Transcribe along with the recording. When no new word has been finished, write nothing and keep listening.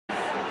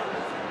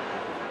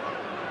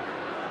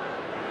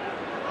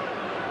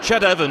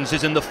Ched Evans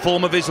is in the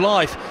form of his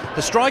life.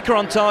 The striker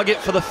on target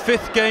for the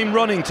 5th game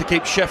running to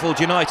keep Sheffield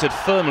United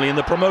firmly in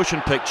the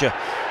promotion picture.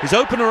 His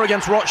opener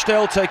against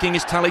Rochdale taking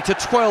his tally to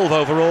 12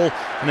 overall,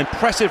 an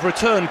impressive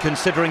return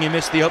considering he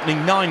missed the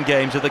opening 9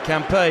 games of the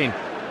campaign.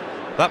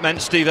 That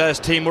meant Steve Ayres'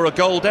 team were a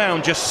goal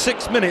down just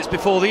 6 minutes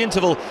before the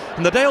interval,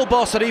 and the Dale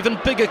boss had even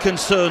bigger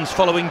concerns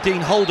following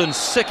Dean Holden's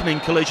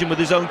sickening collision with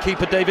his own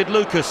keeper David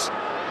Lucas.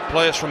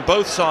 Players from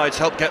both sides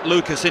helped get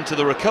Lucas into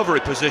the recovery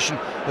position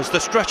as the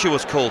stretcher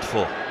was called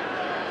for.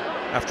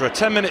 After a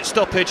 10-minute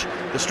stoppage,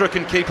 the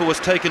stricken keeper was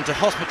taken to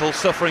hospital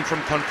suffering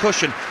from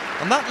concussion,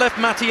 and that left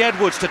Matty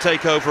Edwards to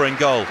take over in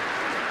goal.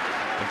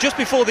 And just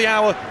before the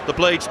hour, the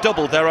Blades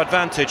doubled their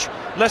advantage.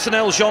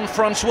 Lessenel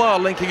Jean-Francois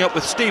linking up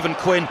with Stephen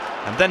Quinn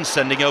and then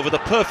sending over the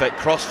perfect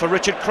cross for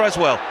Richard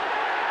Creswell.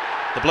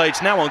 The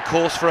Blades now on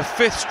course for a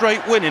 5th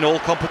straight win in all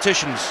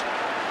competitions.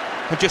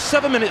 And just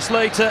 7 minutes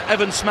later,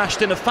 Evans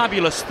smashed in a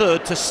fabulous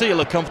 3rd to seal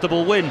a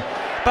comfortable win.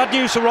 Bad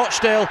news for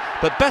Rochdale,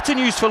 but better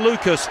news for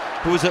Lucas,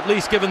 who was at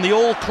least given the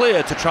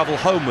all-clear to travel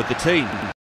home with the team.